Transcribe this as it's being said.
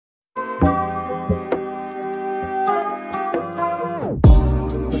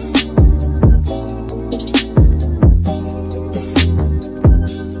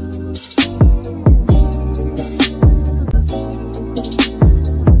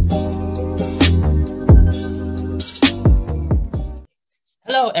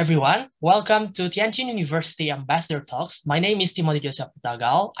everyone. Welcome to Tianjin University Ambassador Talks. My name is Timothy Joseph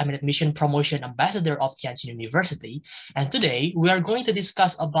Putagal. I'm an admission promotion ambassador of Tianjin University. And today we are going to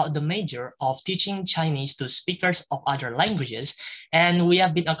discuss about the major of teaching Chinese to speakers of other languages. And we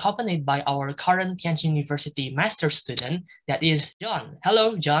have been accompanied by our current Tianjin University master student, that is John.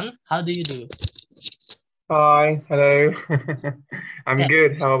 Hello, John. How do you do? Hi, hello. I'm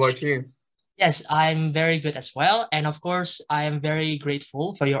good. How about you? Yes, I'm very good as well. And of course, I am very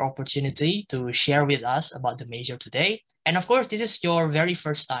grateful for your opportunity to share with us about the major today. And of course, this is your very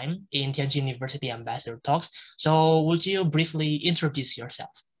first time in Tianjin University Ambassador Talks. So would you briefly introduce yourself?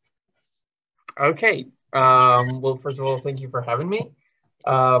 Okay. Well, first of all, thank you for having me.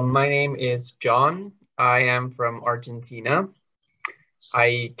 My name is John. I am from Argentina.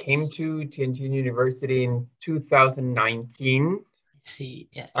 I came to Tianjin University in 2019. See,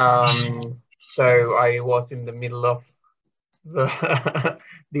 yes. So I was in the middle of the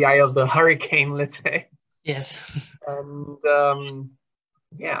the eye of the hurricane, let's say. Yes. And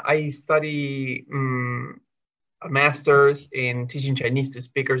yeah, I study a master's in teaching Chinese to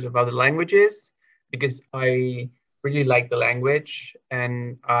speakers of other languages because I really like the language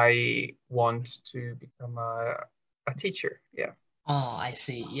and I want to become a teacher. Yeah. Oh, I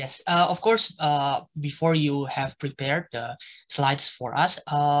see. Yes. Of course, before you have prepared the slides for us,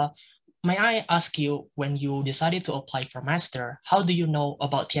 may I ask you, when you decided to apply for master, how do you know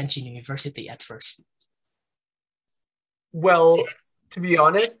about Tianjin University at first? Well, to be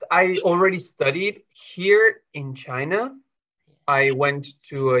honest, I already studied here in China. I went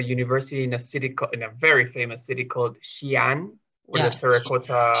to a university in a very famous city called Xi'an, where the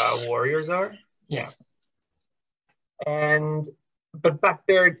terracotta warriors are. Yes. But back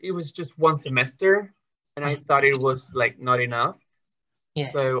there, it was just one semester, and I thought it was like not enough.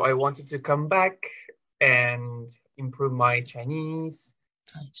 Yes. So I wanted to come back and improve my Chinese.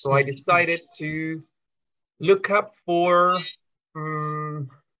 So I decided to look up for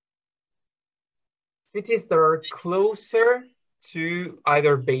cities that are closer to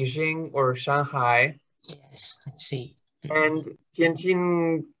either Beijing or Shanghai. Yes, I see. And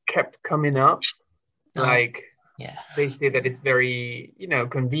Tianjin kept coming up. Like, they say that it's very,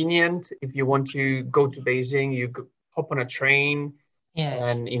 convenient. If you want to go to Beijing, you hop on a train,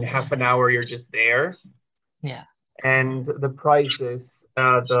 and in half an hour you're just there. Yeah. And the prices,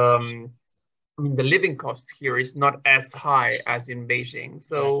 the living cost here is not as high as in Beijing.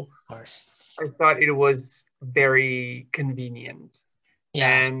 So of course, I thought it was very convenient.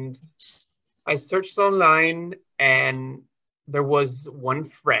 Yeah. And I searched online, and there was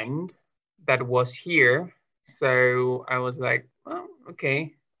one friend that was here. So I was like, well,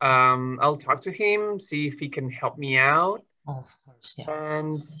 okay, I'll talk to him, see if he can help me out. Oh, of course, yeah.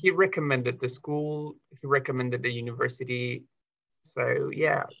 And he recommended the school, he recommended the university. So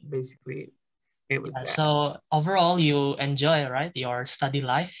yeah, basically it was that. So overall, you enjoy, right, your study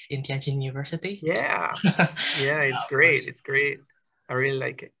life in Tianjin University? Yeah, yeah, it's great. It's great. I really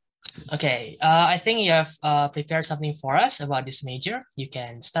like it. Okay, I think you have prepared something for us about this major. You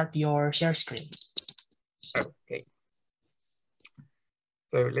can start your share screen. Okay.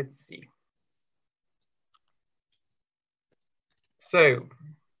 So let's see. So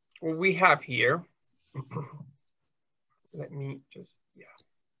what we have here, let me just,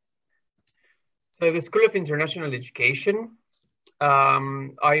 So the School of International Education,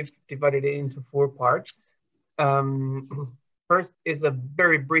 I've divided it into 4 parts. First is a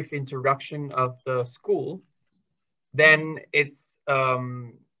very brief introduction of the school. Then it's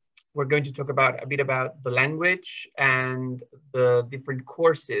we're going to talk about a bit about the language and the different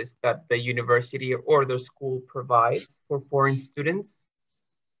courses that the university or the school provides for foreign students.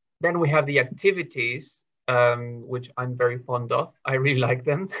 Then we have the activities, which I'm very fond of. I really like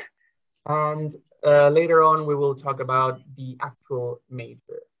them. And later on, we will talk about the actual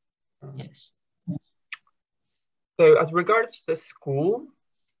major. Yes. So as regards the school,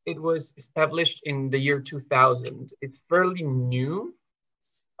 it was established in the year 2000. It's fairly new,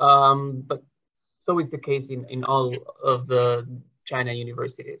 but so is the case in all of the China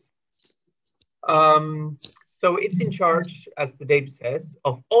universities. So it's in charge, as the name says,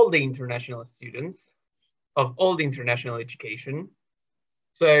 of all the international students, of all the international education.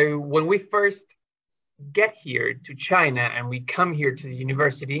 So when we first get here to China and we come here to the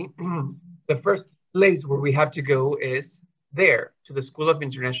university, the first place where we have to go is there, to the School of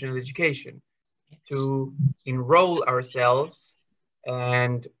International Education, to enroll ourselves,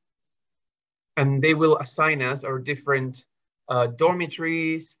 and they will assign us our different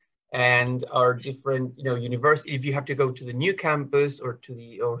dormitories and our different, university. If you have to go to the new campus or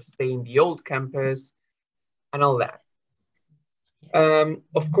stay in the old campus and all that.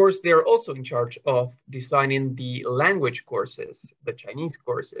 Of course, they're also in charge of designing the language courses, the Chinese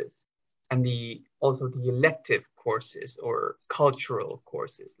courses, and also the elective courses or cultural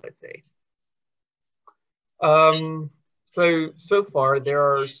courses, let's say. So far, there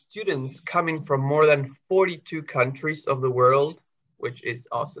are students coming from more than 42 countries of the world, which is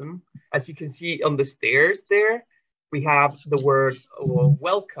awesome. As you can see on the stairs there, we have the word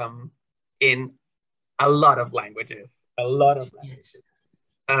welcome in a lot of languages, a lot of languages.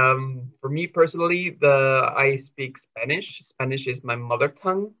 For me personally, I speak Spanish. Spanish is my mother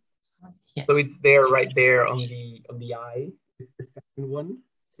tongue. Yes. So it's there, right there on the I. It's the second one.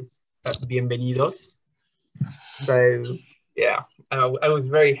 It's bienvenidos. So yeah, I was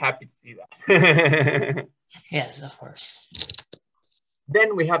very happy to see that. Yes, of course.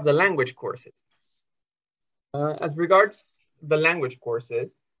 Then we have the language courses. As regards the language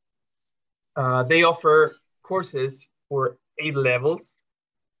courses, they offer courses for 8 levels.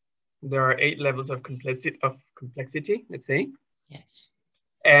 There are 8 levels of complexity, let's say. Yes.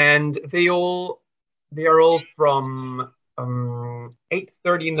 And they are all from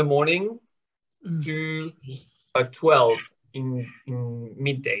 8:30 in the morning to 12 in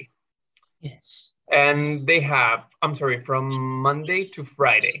midday. Yes. And they have, from Monday to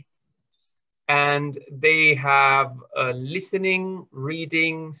Friday. And they have listening,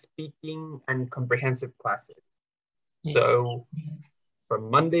 reading, speaking, and comprehensive classes. Yeah. So from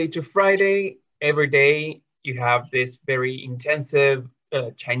Monday to Friday, every day you have this very intensive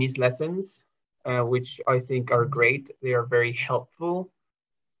Chinese lessons, which I think are great. They are very helpful.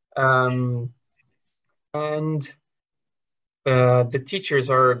 And the teachers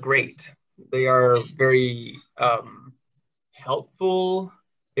are great. They are very helpful.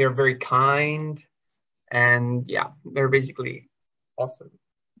 They're very kind. And yeah, they're basically awesome.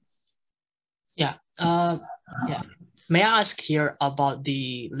 Yeah. Yeah. May I ask here about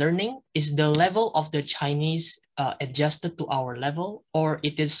the learning? Is the level of the Chinese adjusted to our level, or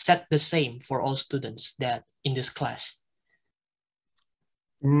it is set the same for all students that in this class?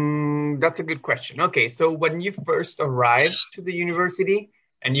 That's a good question. Okay, so when you first arrive to the university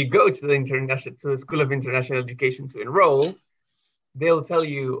and you go to the School of International Education to enroll, they'll tell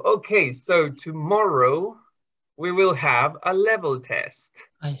you, okay, so tomorrow we will have a level test.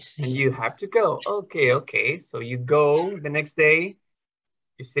 I see. And you have to go. Okay. So you go the next day,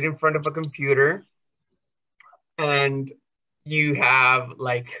 you sit in front of a computer, and you have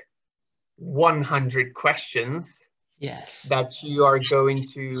like 100 questions. Yes. That you are going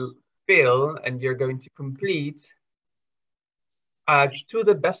to fill and you're going to complete to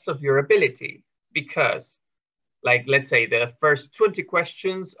the best of your ability. Because, like, let's say the first 20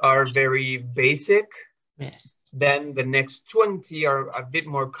 questions are very basic. Yes. Then the next 20 are a bit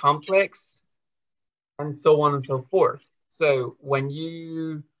more complex, and so on and so forth. So when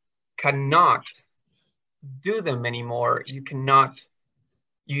you cannot do them anymore, you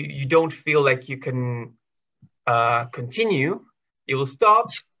don't feel like you can continue, you will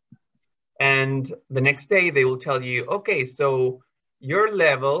stop. And the next day they will tell you, okay, so your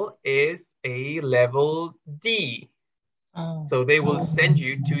level is a level D. Oh. So they will send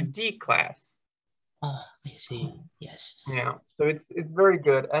you to D class. Oh, I see. Yes. Yeah. So it's very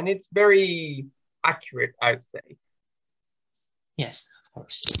good, and it's very accurate, I'd say. Yes, of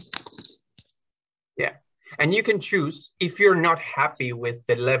course. Yeah. And you can choose if you're not happy with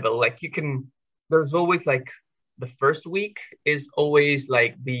the level, like there's always like the first week is always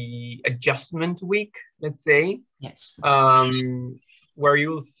like the adjustment week, let's say. Yes. Where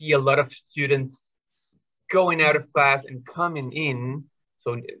you'll see a lot of students going out of class and coming in,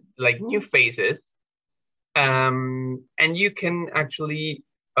 so like new faces. And you can actually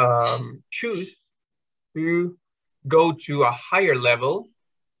choose to go to a higher level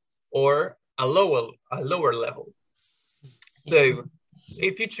or a lower level. So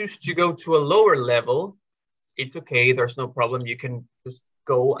if you choose to go to a lower level, it's okay, there's no problem, you can just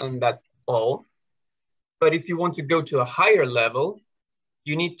go and that's all. But if you want to go to a higher level,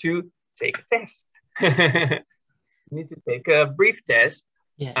 you need to take a test. You need to take a brief test.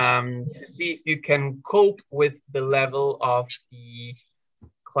 Yes. To see if you can cope with the level of the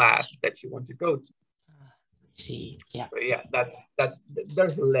class that you want to go to. See, yeah. So yeah,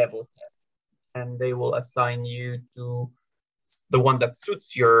 there's a level test, and they will assign you to the one that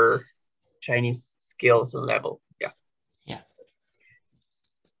suits your Chinese skills and level. Yeah. Yeah.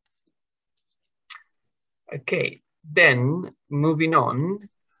 Okay, then moving on,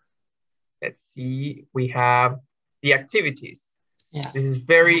 let's see, we have the activities. Yeah. This is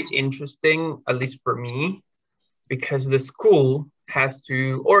very interesting, at least for me, because the school has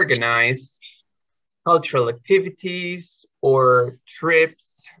to organize cultural activities or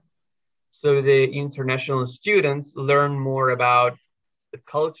trips. So the international students learn more about the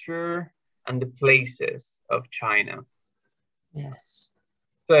culture and the places of China. Yes.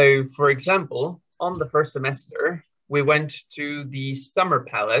 So, for example, on the first semester, we went to the Summer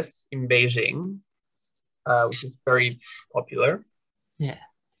Palace in Beijing, which is very popular. Yeah.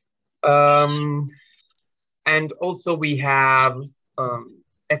 And also we have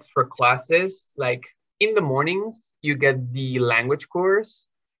extra classes, like in the mornings, you get the language course,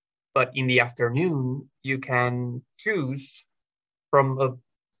 but in the afternoon, you can choose from a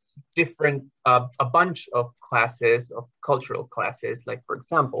bunch of classes, of cultural classes, like for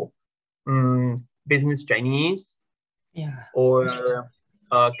example, business Chinese, Yeah. or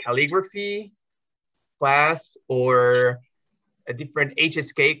calligraphy class, or a different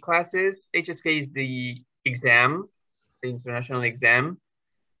HSK classes. HSK is the exam, the international exam.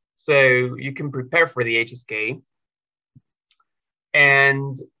 So you can prepare for the HSK.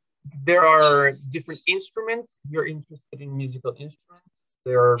 And there are different instruments. If you're interested in musical instruments,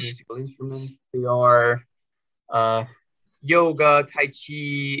 there are musical instruments. There are yoga, Tai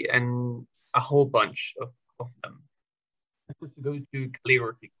Chi, and a whole bunch of them. I used to go to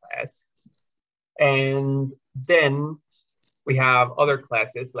calligraphy class. And then we have other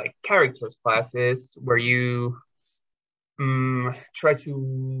classes like characters classes where you try to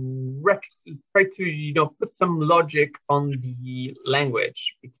put some logic on the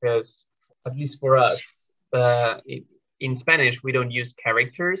language, because at least for us, in Spanish we don't use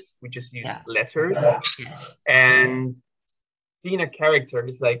characters, we just use letters. Yes. And seeing a character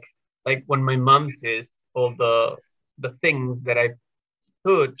is like when my mom says all the things that I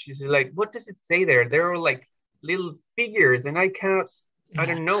put, she's like, what does it say there? There are like little figures and I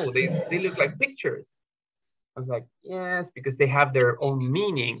don't know, they look like pictures. I was like, yes, because they have their own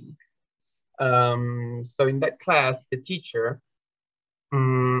meaning. So in that class, the teacher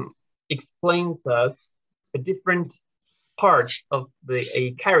explains us the different parts of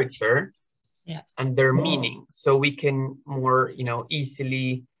a character and their meaning, so we can more,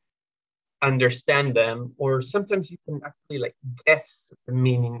 easily understand them. Or sometimes you can actually like guess the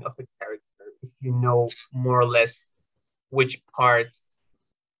meaning of a character if you know more or less which parts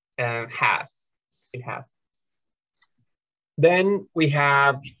it has. Then we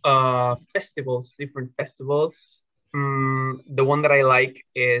have festivals, different festivals. The one that I like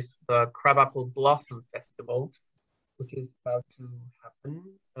is the Crabapple Blossom Festival, which is about to happen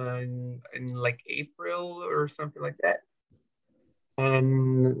in like April or something like that.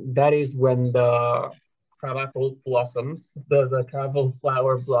 And that is when the crabapple blossoms, the crabapple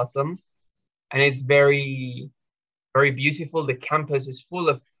flower blossoms. And it's very, very beautiful. The campus is full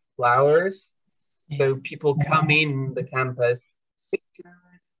of flowers. So people come in the campus,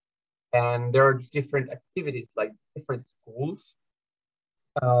 pictures, and there are different activities, like different schools.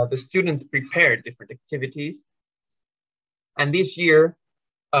 The students prepare different activities. And this year,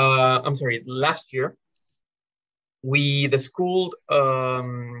 last year, the school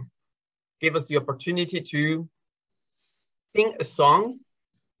gave us the opportunity to sing a song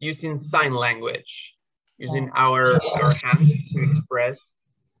using sign language, using our hands to express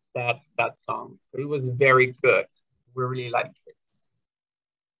that song. So it was very good. We really liked it.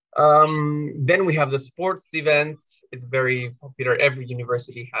 Then we have the sports events. It's very popular. Every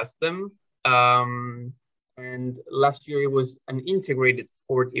university has them. And last year it was an integrated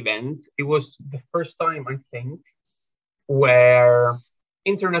sport event. It was the first time, I think, where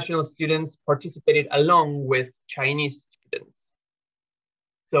international students participated along with Chinese students.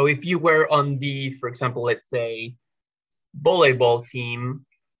 So if you were on the, for example, let's say, volleyball team,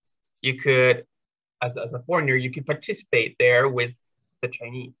 you could, as a foreigner, you could participate there with the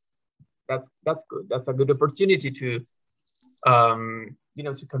Chinese. That's good. That's a good opportunity to,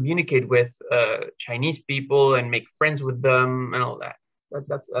 to communicate with Chinese people and make friends with them and all that.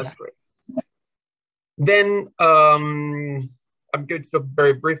 That's great. Then I'm going to talk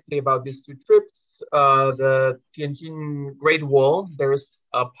very briefly about these two trips. The Tianjin Great Wall, there's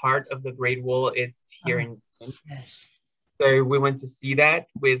a part of the Great Wall, it's here in Tianjin. Yes. So we went to see that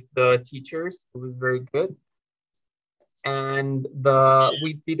with the teachers. It was very good. And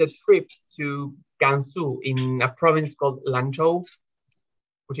we did a trip to Gansu in a province called Lanzhou,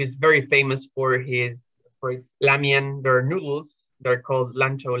 which is very famous for its lamian. There are noodles. They're called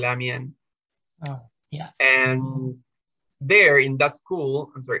Lanzhou lamian. Oh, yeah. And there in that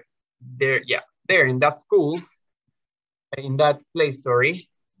school, in that place,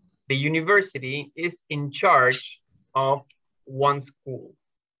 the university is in charge of one school.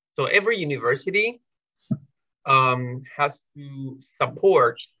 So every university has to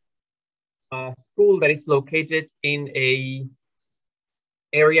support a school that is located in a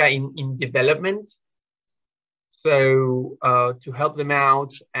area in development. So to help them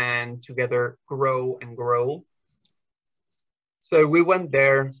out and together grow and grow. So we went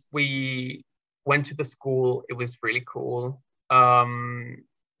there, we went to the school, it was really cool.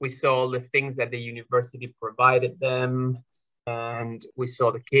 We saw the things that the university provided them, and we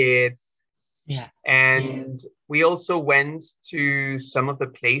saw the kids. Yeah. And we also went to some of the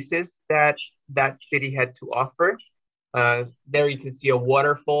places that that city had to offer. There you can see a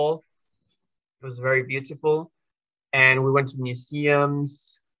waterfall. It was very beautiful. And we went to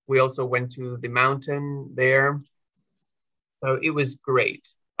museums. We also went to the mountain there. So it was great.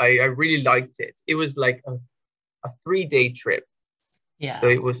 I really liked it. It was like a 3-day trip. Yeah. So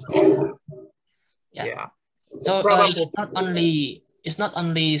it was awesome. Yeah. Yeah. So Probable. it's not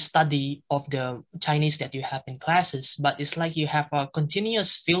only study of the Chinese that you have in classes, but it's like you have a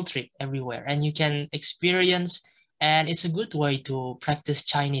continuous field trip everywhere, and you can experience, and it's a good way to practice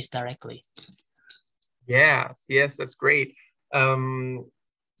Chinese directly. Yes, yes, that's great.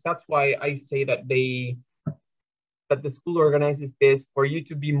 That's why I say that the school organizes this for you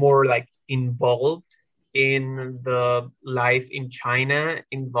to be more like involved in the life in China,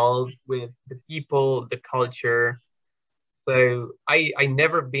 involved with the people, the culture. So I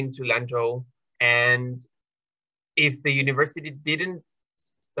never been to Lanzhou, and if the university didn't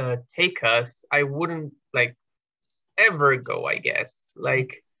take us, I wouldn't like ever go, I guess,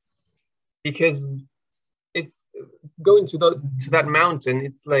 like because it's going to that mountain.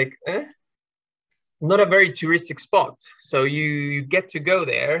 It's like not a very touristic spot. So you get to go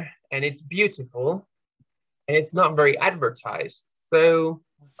there, and it's beautiful, and it's not very advertised. So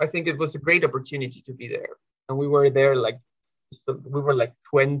I think it was a great opportunity to be there. And we were there like, so we were like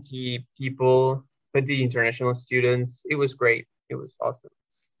 20 people, 20 international students. It was great. It was awesome.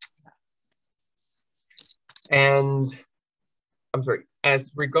 And I'm sorry,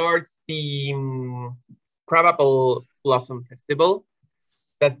 as regards the Crabapple Blossom Festival,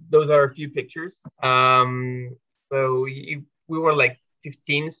 those are a few pictures. So we were like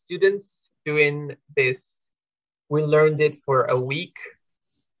 15 students doing this. We learned it for a week,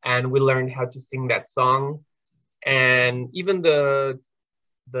 and we learned how to sing that song. And even the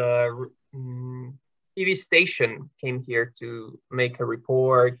TV station came here to make a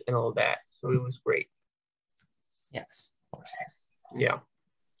report and all that. So it was great. Yes, of course. Yeah.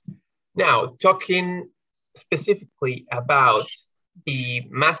 Now, talking specifically about the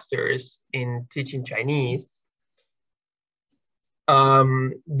masters in teaching Chinese,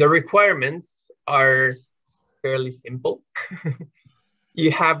 the requirements are fairly simple.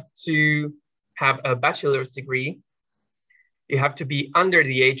 You have to have a bachelor's degree. You have to be under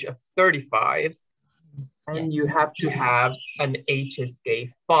the age of 35, and you have to have an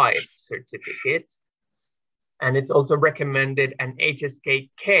HSK 5 certificate. And it's also recommended an HSK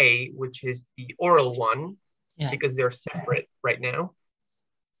K, which is the oral one, because they're separate right now.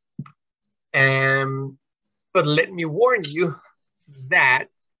 But let me warn you that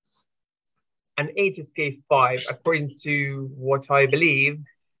an HSK 5, according to what I believe,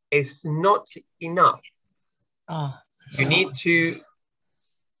 is not enough. You need to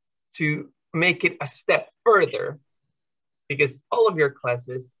make it a step further, because all of your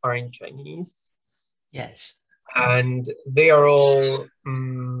classes are in Chinese. Yes. And they are all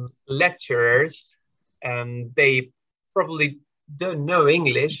lecturers, and they probably don't know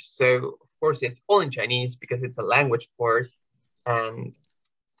English. So of course it's all in Chinese, because it's a language course, and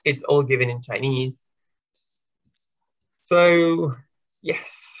it's all given in Chinese. So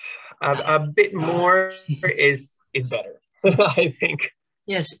yes, a bit more is better, I think.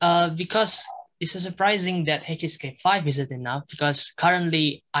 Yes, because it's surprising that HSK 5 isn't enough, because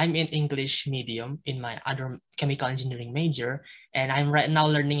currently I'm in English medium in my other chemical engineering major, and I'm right now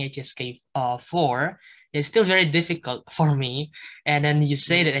learning HSK 4. It's still very difficult for me. And then you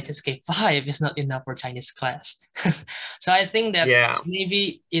say that HSK 5 is not enough for Chinese class. So I think that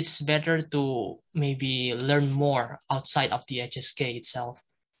maybe it's better to maybe learn more outside of the HSK itself.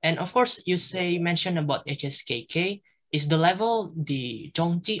 And of course, you mentioned about HSKK. Is the level the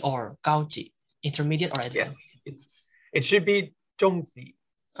Zhongji or Gaoji? Intermediate or advanced? Yes, it should be Zhongji.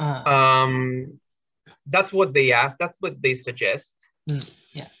 That's what they ask. That's what they suggest.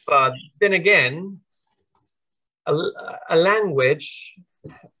 Yeah. But then again, a language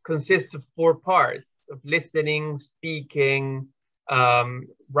consists of 4 parts: of listening, speaking,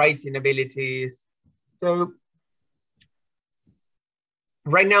 writing abilities. So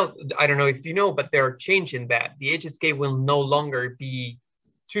right now, I don't know if you know, but they're changing that. The HSK will no longer be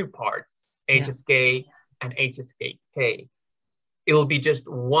 2 parts, HSK and HSKK. It will be just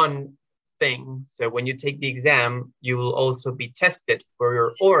one thing. So when you take the exam, you will also be tested for your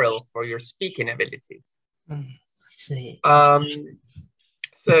oral, for your speaking abilities. I see.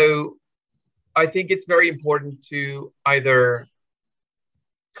 So I think it's very important to either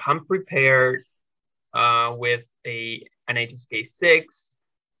come prepared with an HSK 6,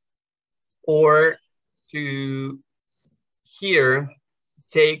 or to here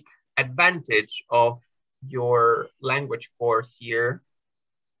take advantage of your language course here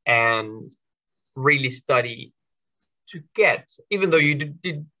and really study to get, even though you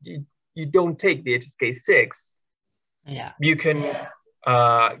don't take the HSK 6, Yeah. you can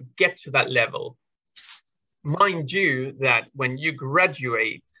get to that level. Mind you that when you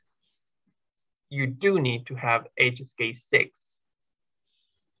graduate, you do need to have HSK 6.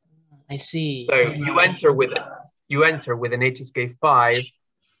 I see. So you enter with an HSK 5,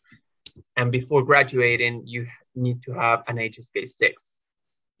 and before graduating, you need to have an HSK 6.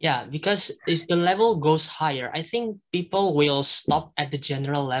 Yeah, because if the level goes higher, I think people will stop at the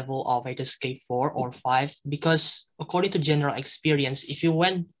general level of HSK 4 or 5, because according to general experience, if you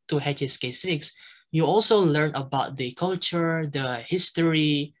went to HSK 6, you also learn about the culture, the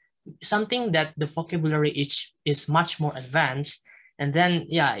history, something that the vocabulary is much more advanced. And then,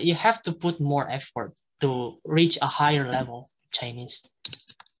 yeah, you have to put more effort to reach a higher level Chinese.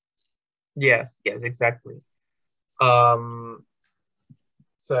 Yes, exactly.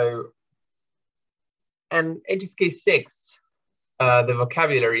 So, and HSK 6, the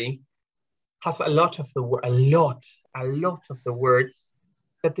vocabulary has a lot of the words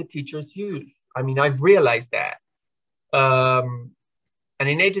that the teachers use. I mean, I've realized that. And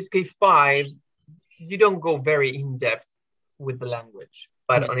in HSK 5, you don't go very in depth with the language,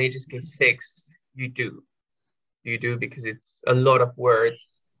 but on HSK 6, you do. You do, because it's a lot of words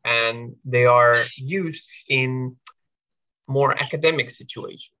and they are used in more academic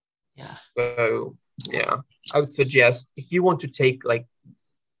situations. Yeah. So yeah, I would suggest, if you want to take like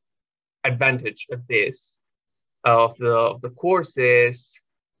advantage of this, of the courses,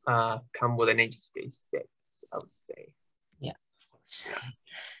 come with an HSK 6, I would say. Yeah, of course.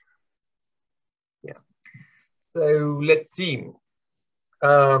 Yeah. So let's see.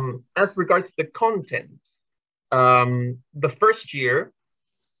 As regards to the content, the first year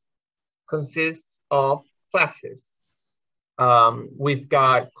consists of classes. We've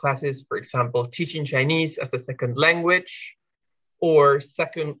got classes, for example, teaching Chinese as a second language, or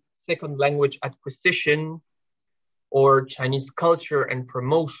second language acquisition, or Chinese culture and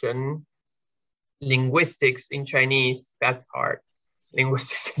promotion, linguistics in Chinese, that's hard,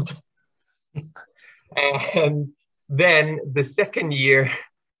 linguistics in Chinese. And then the second year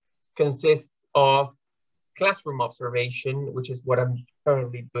consists of classroom observation, which is what I'm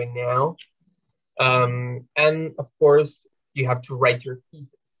currently doing now. And of course, you have to write your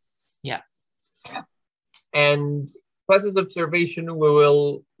thesis. Yeah. And classes observation, we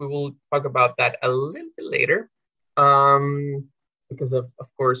will talk about that a little bit later, because of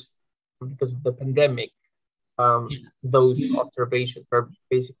course, because of the pandemic. Those observations are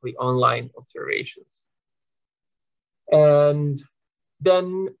basically online observations. And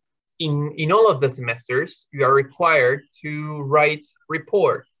then in all of the semesters, you are required to write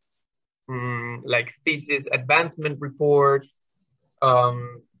reports, like thesis advancement reports,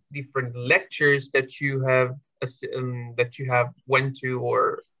 different lectures that you have went to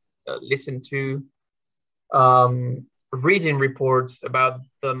or listened to, reading reports about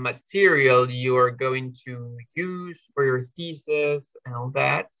the material you are going to use for your thesis and all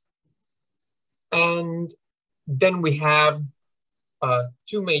that. And then we have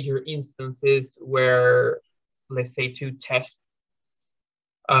two major instances where, let's say, two tests.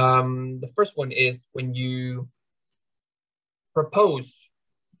 The first one is when you propose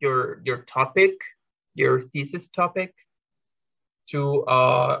your topic, your thesis topic, to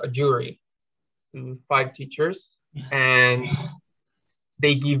a jury, to 5 teachers, and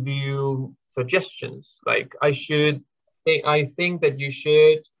they give you suggestions like, I think that you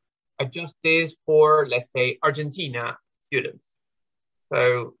should adjust this for, let's say, Argentina students.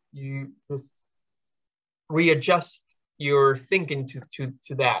 So you just readjust your thinking to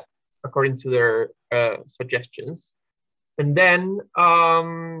that according to their suggestions. And then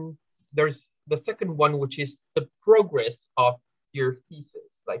there's the second one, which is the progress of your thesis.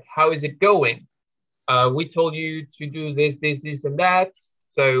 Like, how is it going? We told you to do this, and that.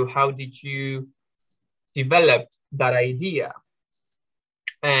 So how did you develop that idea?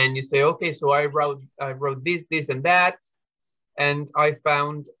 And you say, okay, so I wrote this, and that, and I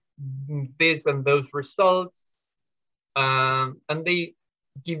found this and those results. And they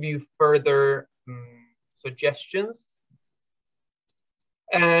give you further suggestions.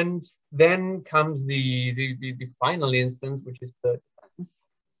 And then comes the final instance, which is the defense.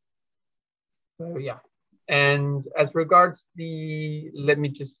 So yeah. And as regards let me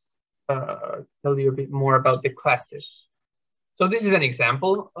just tell you a bit more about the classes. So this is an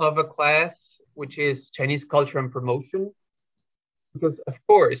example of a class, which is Chinese Culture and Promotion. Because of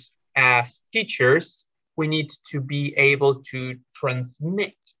course, as teachers, we need to be able to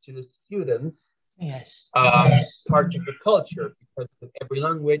transmit to the students parts of the culture, because with every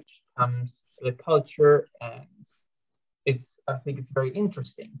language comes the culture, and I think it's very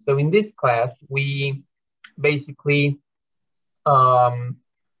interesting. So in this class, we basically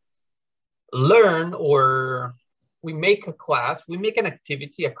learn, or we make a class, we make an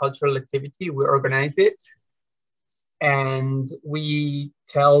activity, a cultural activity, we organize it, and we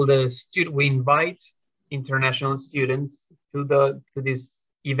tell the student, we invite international students to this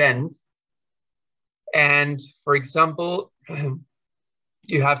event. And for example,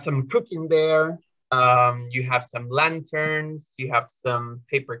 you have some cooking there, you have some lanterns, you have some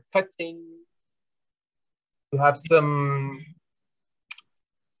paper cutting, you have some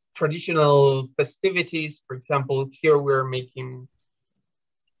traditional festivities. For example, here we're making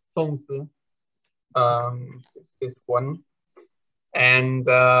tongzi, this one, and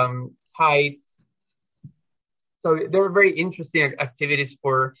kites. So there are very interesting activities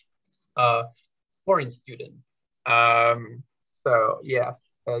for foreign students. So yes,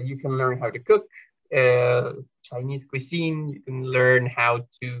 you can learn how to cook Chinese cuisine. You can learn how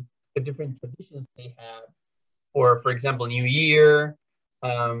to the different traditions they have, or for example, New Year.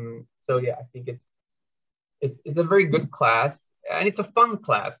 So yeah, I think it's a very good class, and it's a fun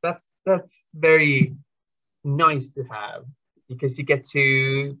class. That's very nice to have, because you get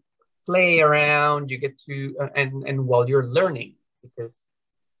to play around, you get to and while you're learning, because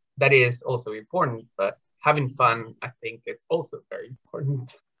that is also important, but having fun, I think it's also very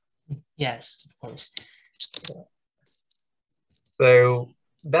important. Yes, of course. So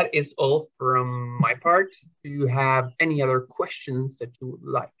that is all from my part. Do you have any other questions that you would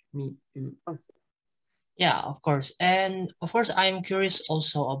like me to answer? Yeah, of course. And of course, I'm curious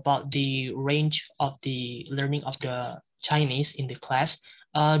also about the range of the learning of the Chinese in the class.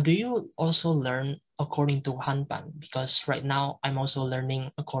 Do you also learn according to Hanpan? Because right now I'm also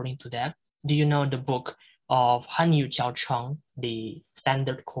learning according to that. Do you know the book of Hanyu Jiaocheng, the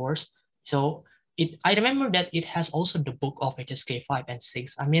standard course? So I remember that it has also the book of HSK 5 and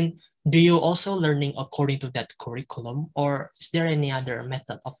 6. I mean, do you also learning according to that curriculum, or is there any other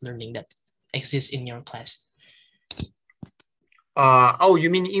method of learning that exists in your class? Oh, you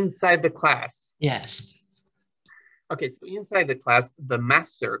mean inside the class? Yes. Okay, so inside the class, the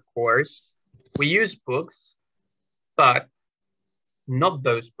master course, we use books, but not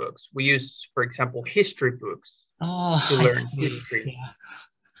those books. We use, for example, history books to learn history.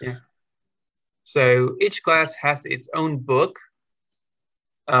 Yeah. So each class has its own book.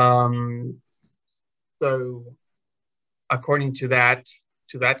 So according to that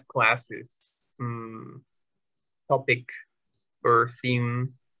class's topic or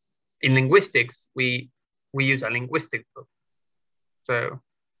theme, in linguistics, we use a linguistic book. So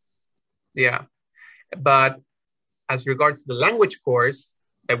yeah, but as regards to the language course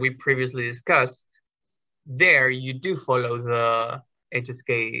that we previously discussed, there you do follow the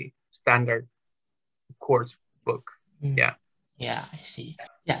HSK standard course book. Yeah. Yeah, I see.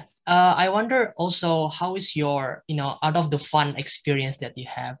 Yeah. I wonder also, how is your, out of the fun experience that you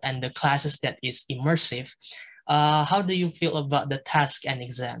have and the classes that is immersive, how do you feel about the task and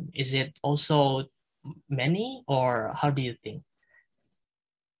exam? Is it also many, or how do you think?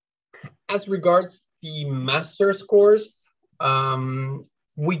 As regards the master's course,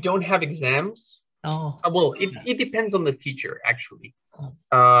 we don't have exams. Oh. Well, it depends on the teacher, actually.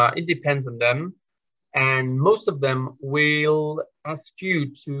 It depends on them. And most of them will ask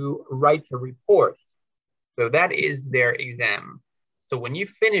you to write a report. So that is their exam. So when you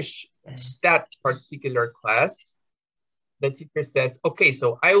finish that particular class, the teacher says, okay,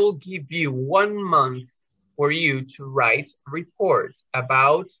 so I will give you 1 month for you to write a report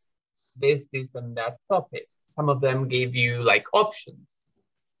about this, and that topic. Some of them gave you like options.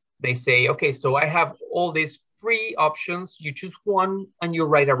 They say, okay, so I have all these 3 options. You choose one and you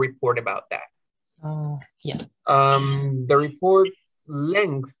write a report about that. Yeah. The report's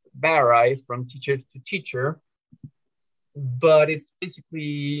length vary from teacher to teacher, but it's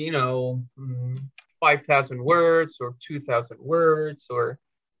basically, 5,000 words or 2,000 words or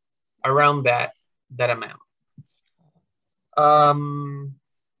around that amount.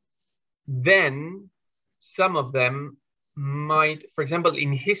 Then some of them might, for example,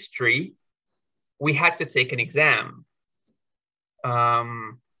 in history, we had to take an exam. Because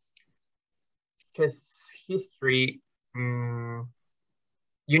history, you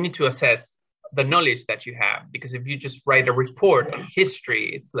need to assess the knowledge that you have, because if you just write a report on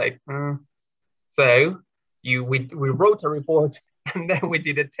history, it's like, so we wrote a report and then we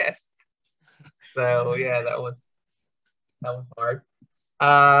did a test. So yeah, that was hard.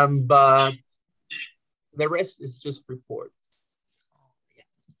 But the rest is just reports.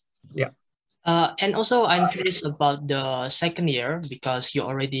 Yeah. And also, I'm curious about the second year, because you're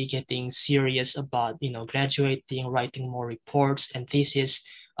already getting serious about, graduating, writing more reports and thesis.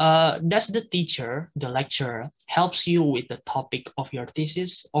 Does the teacher, the lecturer, helps you with the topic of your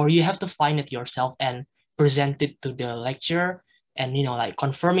thesis, or you have to find it yourself and present it to the lecturer and, like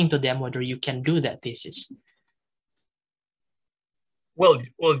confirming to them whether you can do that thesis? Well,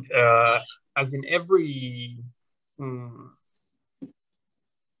 as in every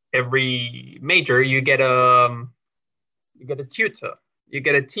major, you get a tutor, you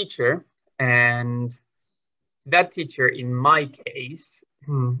get a teacher, and that teacher, in my case,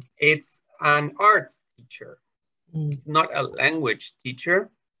 it's an arts teacher. It's not a language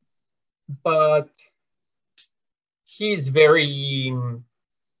teacher, but he's very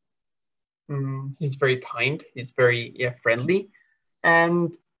kind. He's very friendly,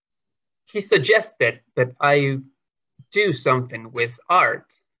 and he suggested that I do something with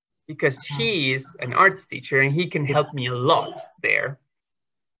art, because he is an arts teacher and he can help me a lot there.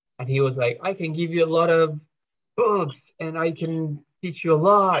 And he was like, I can give you a lot of books and I can teach you a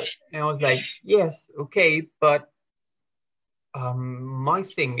lot. And I was like, yes, okay, but my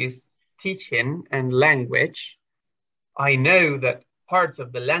thing is teaching and language. I know that parts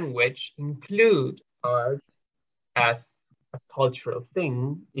of the language include art as a cultural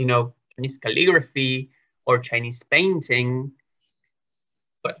thing, Chinese calligraphy or Chinese painting.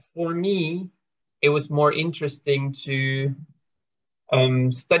 But for me, it was more interesting to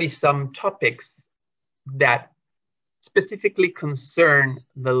study some topics that specifically concern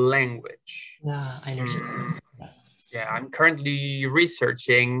the language. Yeah, I understand. Yeah, I'm currently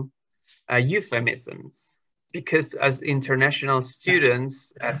researching euphemisms, because as international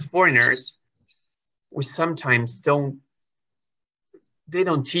students, as foreigners, we sometimes they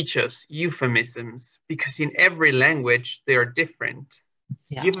don't teach us euphemisms, because in every language they are different.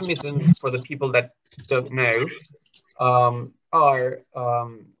 Yeah. Euphemisms, for the people that don't know, are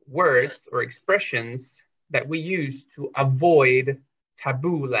words or expressions that we use to avoid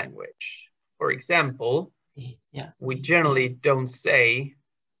taboo language. For example, we generally don't say,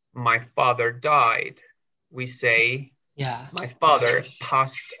 my father died. We say, my father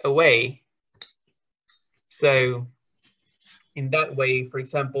passed away. So in that way, for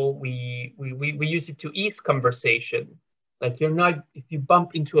example, we use it to ease conversation. Like, if you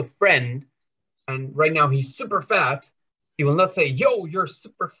bump into a friend and right now he's super fat, he will not say, yo, you're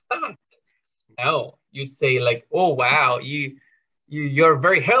super fat. No, you'd say like, oh, wow, you're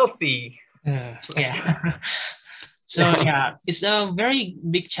very healthy. Yeah. So yeah, it's a very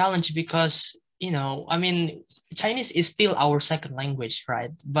big challenge because, Chinese is still our second language,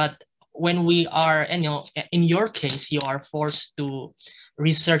 right? But when we are, in your case, you are forced to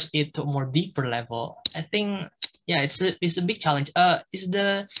research it to a more deeper level. I think, yeah, it's a big challenge. Is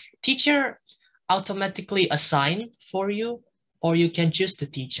the teacher automatically assigned for you, or you can choose the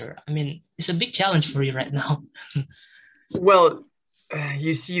teacher? I mean, it's a big challenge for you right now. Well,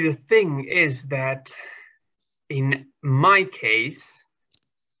 you see, the thing is that in my case,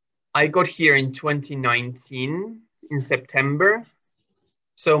 I got here in 2019 in September.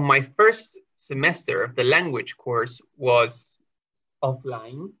 So my first semester of the language course was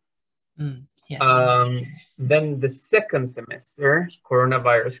offline. Yes. Then the second semester,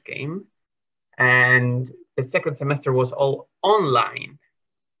 coronavirus came, and the second semester was all online.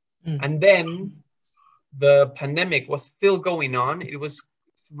 And then the pandemic was still going on. It was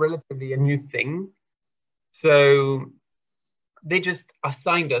relatively a new thing. So they just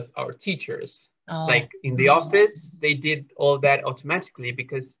assigned us our teachers. Like in the office, they did all that automatically,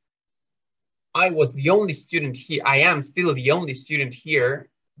 because I was the only student here. I am still the only student here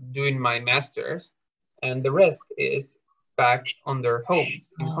doing my master's, and the rest is back on their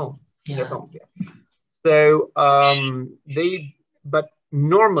homes, their homes. Yeah. So but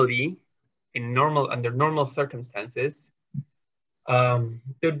normally, under normal circumstances,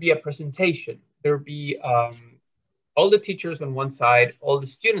 there'd be a presentation. There'd be all the teachers on one side, all the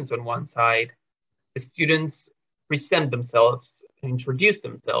students on one side. The students present themselves, introduce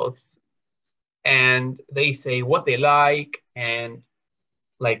themselves, and they say what they like. And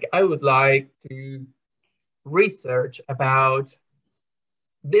like, I would like to research about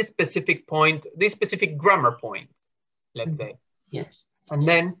this specific point, this specific grammar point, let's say. Yes. And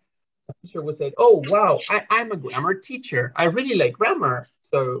then the teacher would say, oh, wow, I'm a grammar teacher. I really like grammar.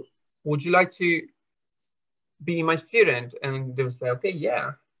 So would you like to be my student? And they would say, okay,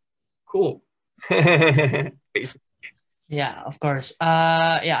 yeah, cool. Basically. Yeah, of course.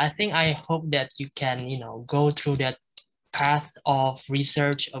 Yeah, I hope that you can, go through that path of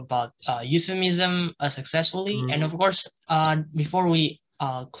research about euphemism successfully. And of course, before we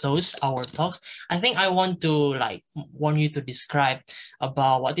close our talks, I think I want you to describe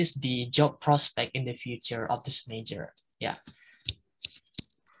about what is the job prospect in the future of this major. Yeah.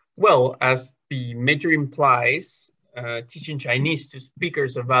 Well, as the major implies, teaching Chinese to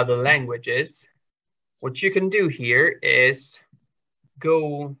speakers of other languages, what you can do here is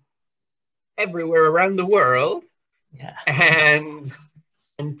go everywhere around the world, Yeah.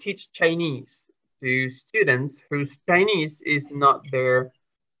 and teach Chinese to students whose Chinese is not their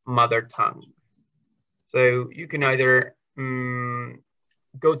mother tongue. So you can either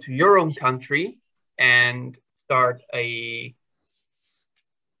go to your own country and start a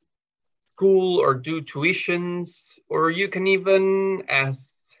school or do tuitions, or you can even, as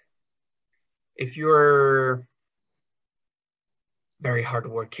if you're very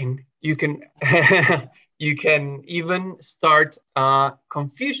hardworking, you can you can even start a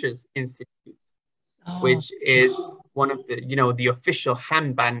Confucius Institute, which is one of the the official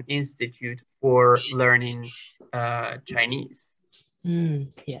Hanban Institute for learning Chinese.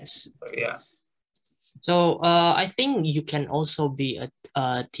 Yes. So, yeah. So I think you can also be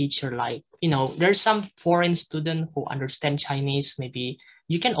a teacher, like, there's some foreign student who understand Chinese. Maybe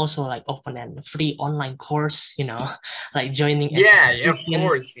you can also like open a free online course, like joining. Yeah, of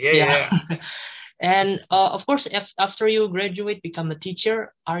course. Yeah. And of course, if after you graduate, become a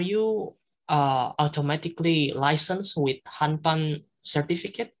teacher, are you automatically licensed with Hanpan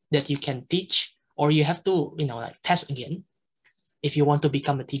certificate that you can teach, or you have to, like test again if you want to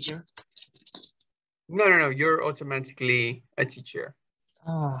become a teacher? No. You're automatically a teacher.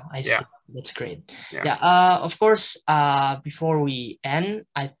 Oh, I see. Yeah. That's great. Yeah. Yeah. Of course, before we end,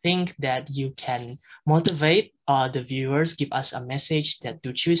 I think that you can motivate the viewers, give us a message that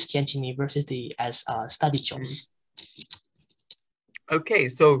to choose Tianjin University as a study choice. Okay,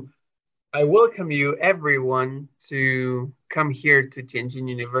 so I welcome you everyone to come here to Tianjin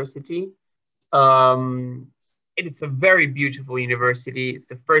University. It is a very beautiful university. It's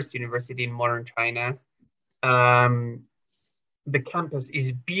the first university in modern China. The campus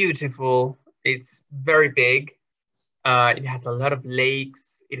is beautiful. It's very big. It has a lot of lakes.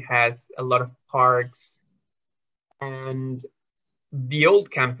 It has a lot of parks. And the old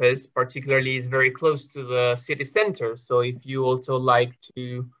campus, particularly, is very close to the city center. So if you also like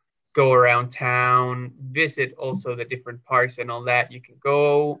to go around town, visit also the different parks and all that, you can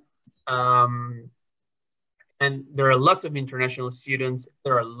go. And there are lots of international students.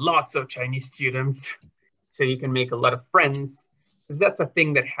 There are lots of Chinese students. So you can make a lot of friends. Because that's a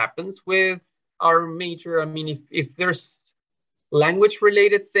thing that happens with our major. I mean, if there's language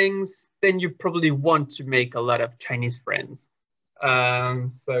related things, then you probably want to make a lot of Chinese friends.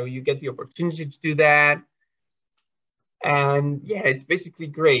 So you get the opportunity to do that. And yeah, it's basically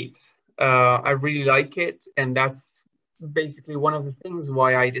great. I really like it. And that's basically one of the things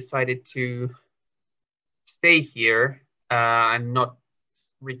why I decided to stay here and not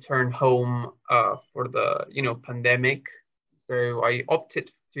return home for the pandemic. So I opted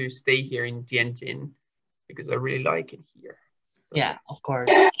to stay here in Tianjin because I really like it here. So, yeah, of course.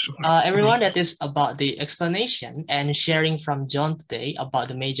 Everyone, that is about the explanation and sharing from John today about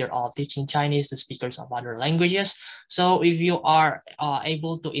the major of teaching Chinese to speakers of other languages. So if you are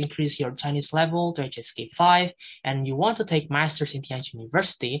able to increase your Chinese level to HSK5 and you want to take masters in Tianjin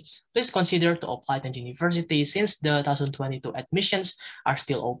University, please consider to apply to Tianjin University since the 2022 admissions are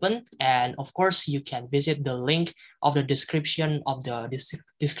still open. And of course, you can visit the link of the description of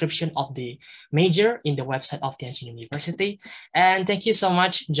the major in the website of Tianjin University. And thank you so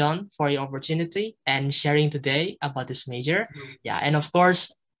much, John, for your opportunity and sharing today about this major. Yeah, and of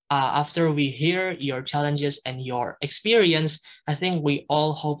course, after we hear your challenges and your experience, I think we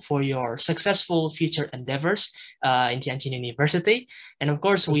all hope for your successful future endeavors in Tianjin University. And of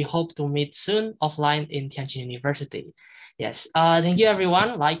course, we hope to meet soon offline in Tianjin University. Yes, thank you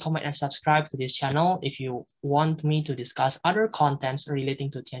everyone. Like, comment, and subscribe to this channel. If you want me to discuss other contents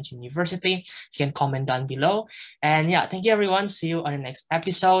relating to Tianjin University, you can comment down below. And yeah, thank you everyone. See you on the next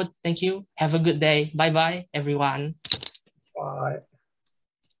episode. Thank you. Have a good day. Bye-bye, everyone. Bye.